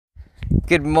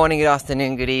Good morning, good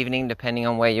afternoon, good evening, depending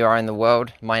on where you are in the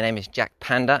world. My name is Jack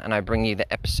Panda, and I bring you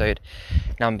the episode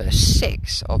number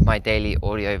 6 of my daily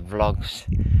audio vlogs.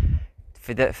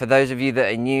 For those of you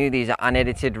that are new, these are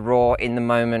unedited, raw,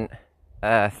 in-the-moment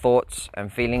thoughts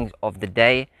and feelings of the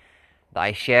day that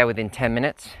I share within 10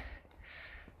 minutes.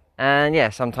 And yeah,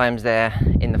 sometimes they're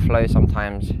in the flow,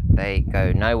 sometimes they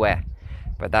go nowhere.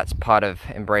 But that's part of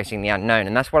embracing the unknown.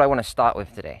 And that's what I want to start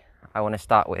with today. I want to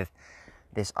start with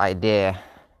this idea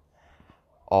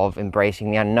of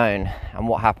embracing the unknown and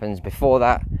what happens before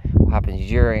that, what happens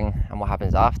during, and what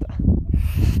happens after.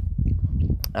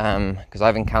 Because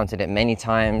I've encountered it many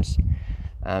times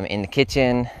in the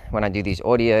kitchen, when I do these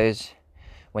audios,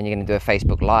 when you're going to do a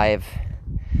Facebook Live,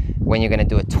 when you're going to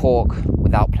do a talk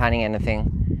without planning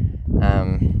anything.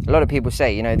 A lot of people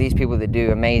say, these people that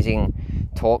do amazing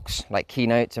talks, like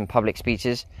keynotes and public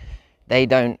speeches, they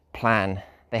don't plan.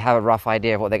 They have a rough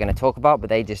idea of what they're going to talk about, but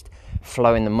they just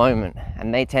flow in the moment,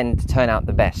 and they tend to turn out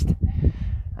the best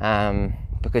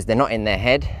because they're not in their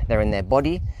head, they're in their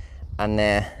body, and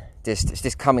it's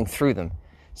just coming through them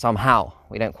somehow.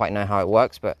 We don't quite know how it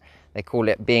works, but they call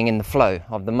it being in the flow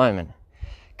of the moment,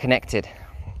 connected.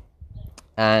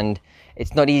 And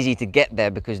it's not easy to get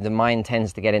there because the mind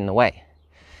tends to get in the way.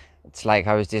 It's like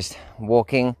I was just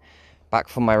walking back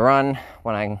from my run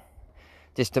when I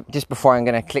just before I'm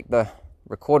going to click the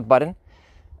record button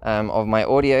of my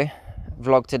audio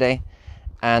vlog today,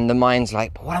 and the mind's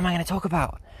like, but what am I going to talk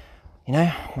about?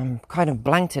 I'm kind of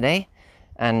blank today.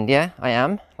 And yeah, I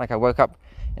am. Like, I woke up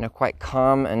in a quite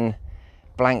calm and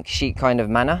blank sheet kind of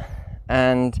manner,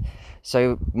 and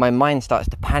so my mind starts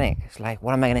to panic. It's like,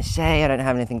 what am I going to say? I don't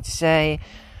have anything to say,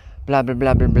 blah blah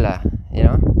blah blah blah,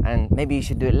 and maybe you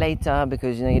should do it later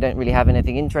because you don't really have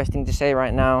anything interesting to say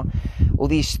right now. All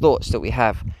these thoughts that we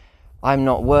have. I'm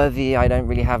not worthy, I don't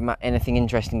really have anything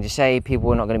interesting to say,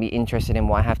 people are not going to be interested in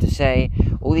what I have to say.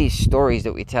 All these stories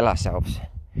that we tell ourselves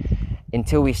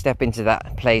until we step into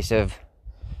that place of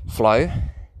flow,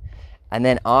 and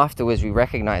then afterwards we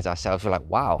recognize ourselves. We're like,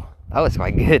 wow, that was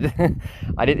quite good.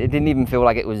 It didn't even feel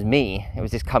like it was me, it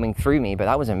was just coming through me, but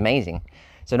that was amazing.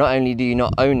 So not only do you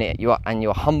not own it,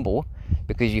 you're humble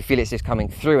because you feel it's just coming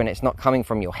through and it's not coming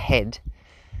from your head,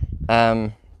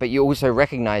 but you also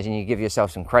recognize and you give yourself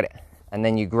some credit. And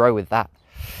then you grow with that.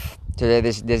 So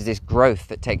there's this growth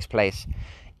that takes place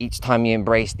each time you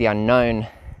embrace the unknown.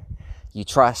 You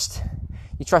trust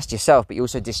yourself, but you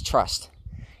also distrust.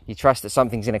 You trust that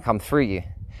something's going to come through you,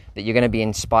 that you're going to be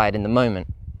inspired in the moment.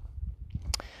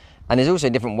 And there's also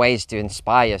different ways to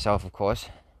inspire yourself, of course.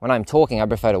 When I'm talking, I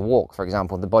prefer to walk, for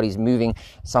example. The body's moving.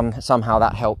 Somehow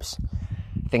that helps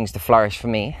things to flourish for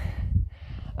me.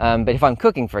 But if I'm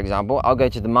cooking, for example, I'll go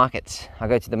to the markets.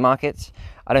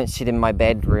 I don't sit in my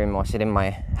bedroom or sit in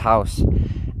my house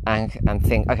and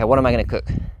think, okay, what am I going to cook?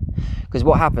 Because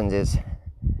what happens is,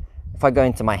 if I go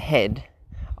into my head,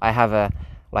 I have a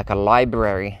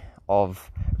library of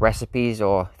recipes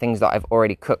or things that I've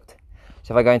already cooked.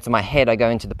 So if I go into my head, I go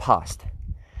into the past.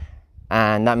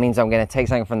 And that means I'm going to take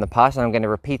something from the past and I'm going to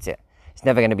repeat it. It's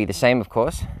never going to be the same, of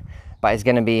course, but it's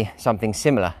going to be something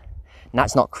similar. And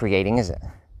that's not creating, is it?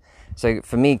 So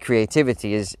for me,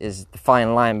 creativity is the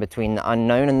fine line between the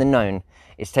unknown and the known.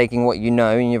 It's taking what you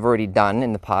know and you've already done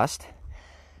in the past,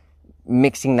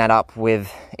 mixing that up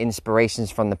with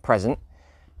inspirations from the present.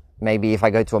 Maybe if I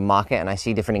go to a market and I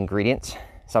see different ingredients,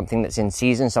 something that's in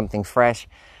season, something fresh,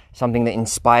 something that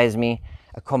inspires me,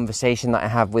 a conversation that I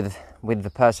have with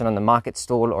the person on the market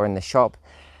stall or in the shop,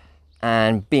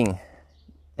 and bing,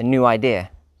 a new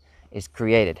idea is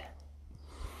created.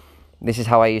 This is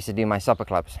how I used to do my supper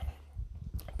clubs.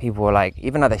 People were like,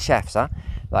 even other chefs, that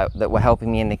were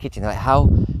helping me in the kitchen, like, how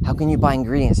can you buy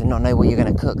ingredients and not know what you're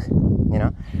going to cook?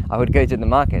 I would go to the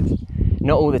markets,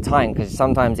 not all the time, because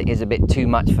sometimes it is a bit too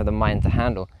much for the mind to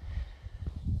handle.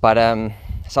 But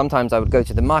sometimes I would go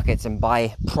to the markets and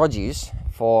buy produce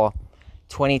for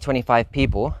 20-25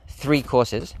 people, 3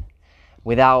 courses,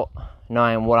 without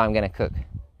knowing what I'm going to cook.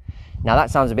 Now that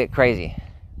sounds a bit crazy,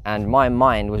 and my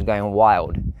mind was going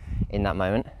wild in that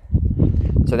moment.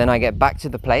 So then I get back to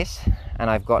the place and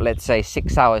I've got, let's say,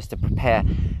 6 hours to prepare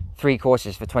 3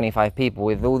 courses for 25 people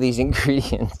with all these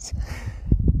ingredients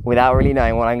without really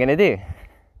knowing what I'm going to do.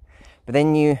 But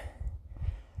then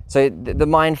so the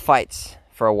mind fights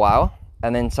for a while,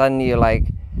 and then suddenly you're like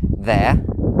there,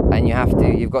 and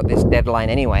you've got this deadline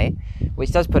anyway,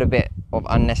 which does put a bit of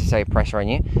unnecessary pressure on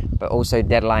you, but also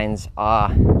deadlines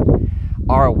are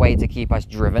a way to keep us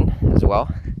driven as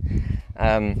well.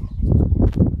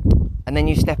 And then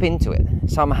you step into it.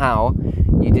 Somehow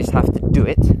you just have to do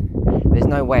it. There's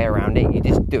no way around it. You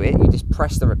just do it. You just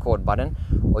press the record button,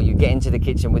 or you get into the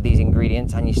kitchen with these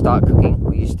ingredients and you start cooking,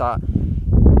 or you start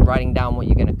writing down what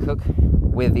you're going to cook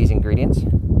with these ingredients.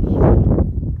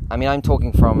 I mean, I'm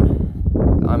talking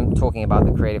about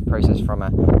the creative process from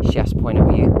a chef's point of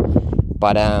view,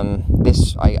 but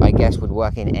this I guess would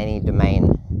work in any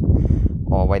domain,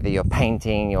 or whether you're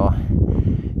painting,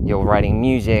 you're writing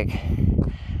music,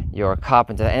 you're a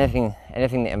carpenter, anything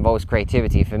that involves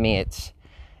creativity. For me,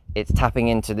 it's tapping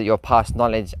into your past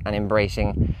knowledge and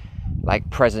embracing like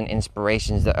present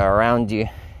inspirations that are around you,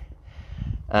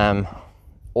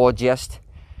 or just,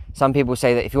 some people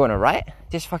say that if you want to write,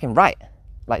 just fucking write.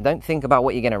 Like, don't think about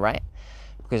what you're going to write,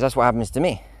 because that's what happens to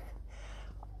me.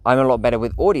 I'm a lot better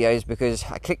with audios because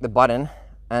I click the button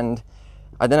and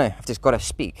I don't know, I've just got to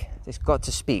speak.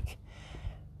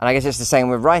 And I guess it's the same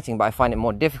with writing, but I find it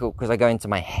more difficult because I go into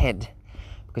my head.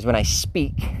 Because when I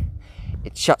speak,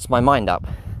 it shuts my mind up.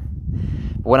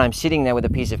 But when I'm sitting there with a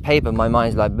piece of paper, my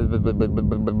mind's like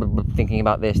thinking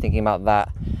about this, thinking about that.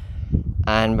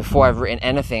 And before I've written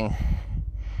anything,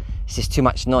 it's just too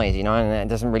much noise, you know, and it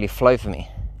doesn't really flow for me.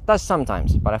 It does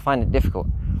sometimes, but I find it difficult.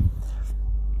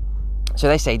 So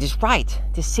they say, just write.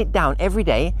 Just sit down every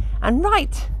day and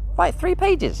write. Write 3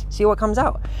 pages. See what comes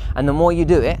out. And the more you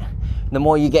do it, the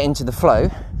more you get into the flow,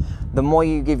 the more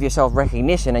you give yourself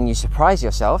recognition and you surprise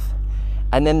yourself,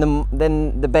 and then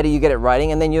the better you get at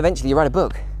writing, and then you eventually write a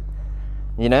book.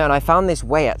 You know, and I found this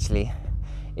way, actually,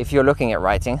 if you're looking at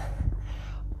writing.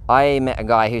 I met a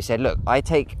guy who said, look, I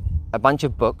take a bunch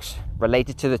of books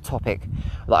related to the topic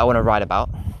that I want to write about,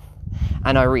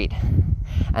 and I read.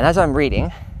 And as I'm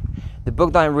reading, the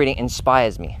book that I'm reading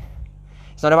inspires me.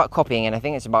 It's not about copying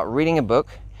anything, it's about reading a book,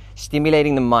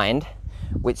 stimulating the mind,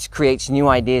 which creates new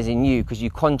ideas in you because you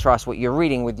contrast what you're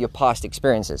reading with your past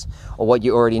experiences or what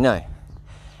you already know.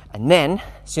 And then,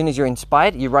 as soon as you're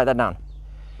inspired, you write that down.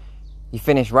 You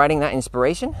finish writing that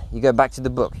inspiration, you go back to the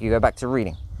book, you go back to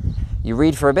reading. You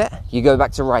read for a bit, you go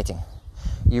back to writing.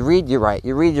 You read, you write,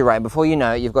 you read, you write. Before you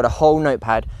know it, you've got a whole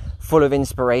notepad full of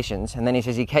inspirations. And then he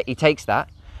says he takes that,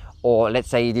 or let's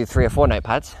say you do 3 or 4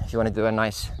 notepads, if you want to do a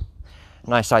nice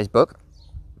sized book,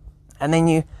 and then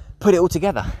you put it all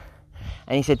together.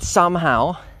 And he said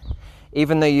somehow,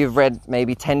 even though you've read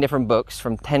maybe 10 different books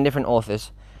from 10 different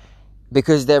authors,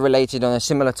 because they're related on a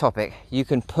similar topic, you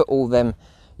can put all them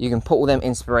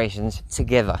inspirations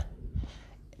together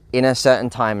in a certain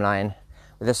timeline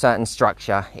with a certain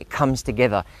structure. It comes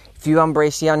together. If you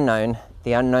embrace the unknown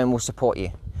will support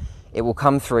you. It will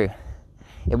come through.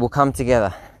 It will come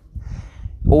together.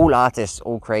 All artists,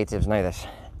 all creatives know this.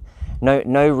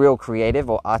 No real creative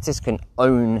or artist can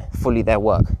own fully their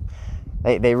work.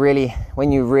 They really,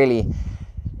 when you really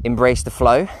embrace the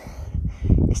flow,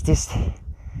 it's just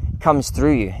comes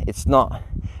through you. It's not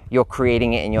you're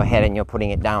creating it in your head and you're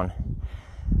putting it down.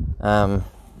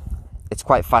 It's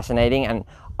quite fascinating, and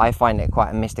I find it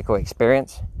quite a mystical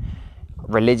experience,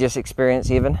 religious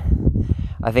experience even.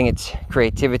 I think it's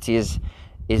creativity is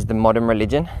the modern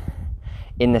religion,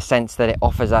 in the sense that it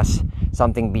offers us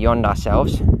something beyond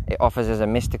ourselves. It offers us a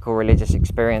mystical religious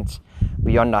experience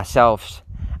beyond ourselves,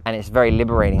 and it's very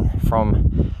liberating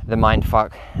from the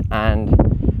mindfuck and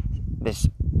this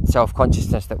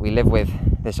self-consciousness that we live with,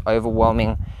 this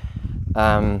overwhelming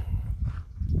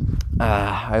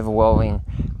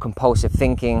compulsive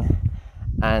thinking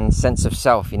and sense of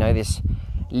self, you know, this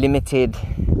limited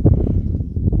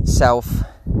self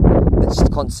that's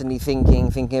constantly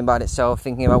thinking about itself,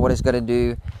 thinking about what it's got to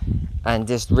do, and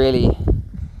just really,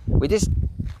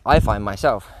 I find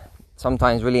myself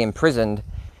sometimes really imprisoned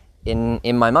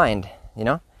in my mind, you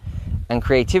know, and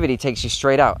creativity takes you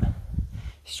straight out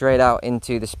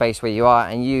into the space where you are,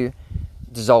 and you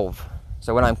dissolve.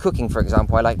 So when I'm cooking, for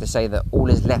example, I like to say that all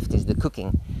is left is the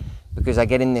cooking, because I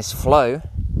get in this flow,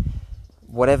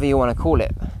 whatever you want to call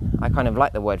it. I kind of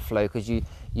like the word flow, because you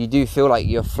do feel like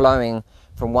you're flowing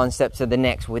from one step to the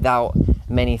next without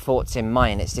many thoughts in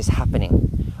mind. It's just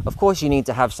happening. Of course, you need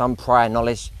to have some prior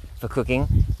knowledge for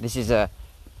cooking.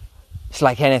 It's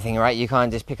like anything, right? You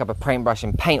can't just pick up a paintbrush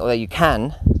and paint, although you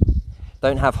can.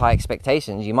 Don't have high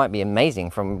expectations. You might be amazing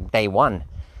from day one.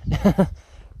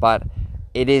 But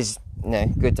it is,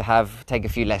 good to take a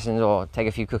few lessons or take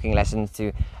a few cooking lessons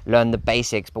to learn the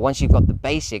basics. But once you've got the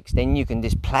basics, then you can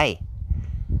just play.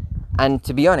 And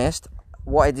to be honest,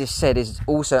 what I just said is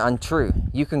also untrue.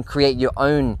 You can create your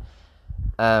own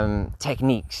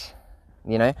techniques.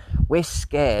 We're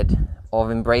scared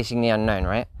of embracing the unknown,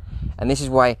 right? And this is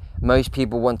why most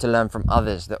people want to learn from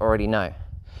others that already know.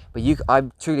 But I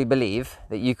truly believe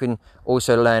that you can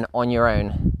also learn on your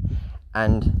own.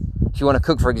 And if you want to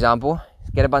cook, for example,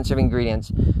 get a bunch of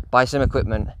ingredients, buy some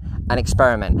equipment, and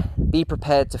experiment. Be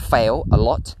prepared to fail a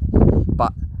lot,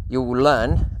 but you'll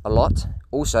learn a lot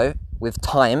also with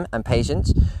time and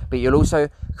patience, but you'll also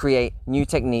create new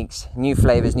techniques, new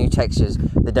flavors, new textures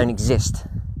that don't exist.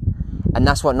 And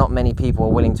that's what not many people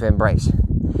are willing to embrace.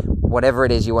 Whatever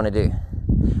it is you want to do.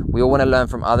 We all want to learn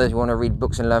from others. We want to read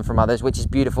books and learn from others, which is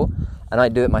beautiful. And I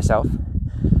do it myself.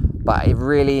 But it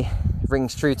really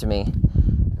rings true to me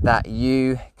that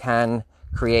you can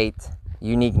create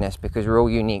uniqueness, because we're all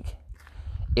unique,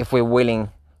 if we're willing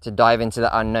to dive into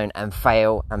the unknown and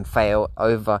fail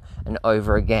over and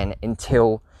over again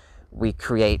until we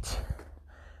create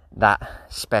that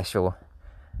special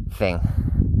thing.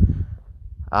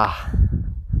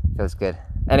 Feels good.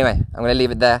 Anyway, I'm going to leave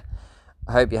it there.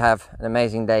 I hope you have an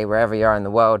amazing day wherever you are in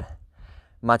the world.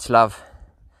 Much love.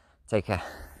 Take care.